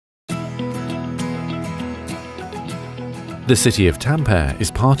The city of Tampere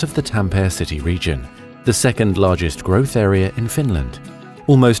is part of the Tampere city region, the second largest growth area in Finland.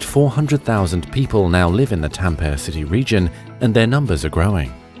 Almost 400,000 people now live in the Tampere city region, and their numbers are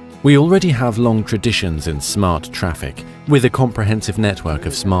growing. We already have long traditions in smart traffic, with a comprehensive network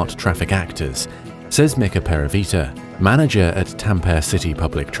of smart traffic actors, says Mika Peravita, manager at Tampere City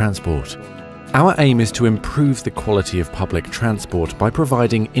Public Transport. Our aim is to improve the quality of public transport by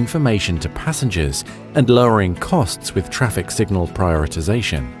providing information to passengers and lowering costs with traffic signal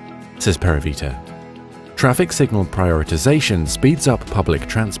prioritization, says Peravita. Traffic signal prioritization speeds up public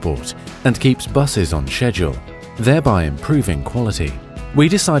transport and keeps buses on schedule, thereby improving quality. We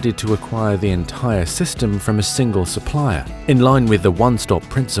decided to acquire the entire system from a single supplier, in line with the one-stop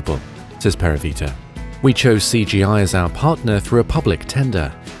principle, says Peravita. We chose CGI as our partner through a public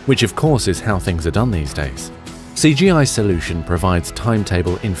tender, which of course is how things are done these days. CGI's solution provides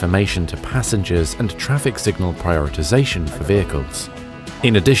timetable information to passengers and traffic signal prioritization for vehicles.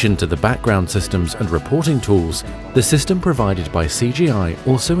 In addition to the background systems and reporting tools, the system provided by CGI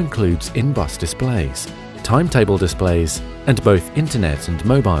also includes in-bus displays, timetable displays, and both internet and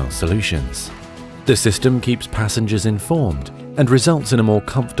mobile solutions. The system keeps passengers informed and results in a more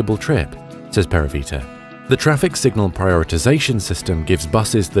comfortable trip, says Peravita. The traffic signal prioritization system gives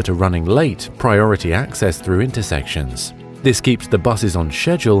buses that are running late priority access through intersections. This keeps the buses on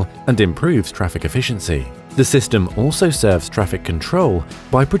schedule and improves traffic efficiency. The system also serves traffic control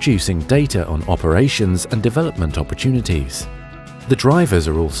by producing data on operations and development opportunities. The drivers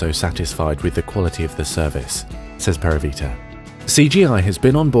are also satisfied with the quality of the service, says Peravita. CGI has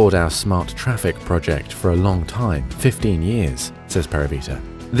been on board our smart traffic project for a long time, 15 years, says Peravita.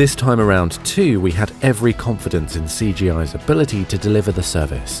 This time around too, we had every confidence in CGI's ability to deliver the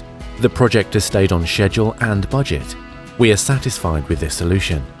service. The project has stayed on schedule and budget. We are satisfied with this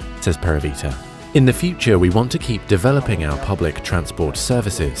solution, says Peravita. In the future, we want to keep developing our public transport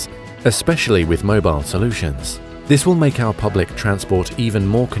services, especially with mobile solutions. This will make our public transport even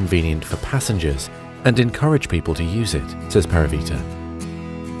more convenient for passengers and encourage people to use it, says Peravita.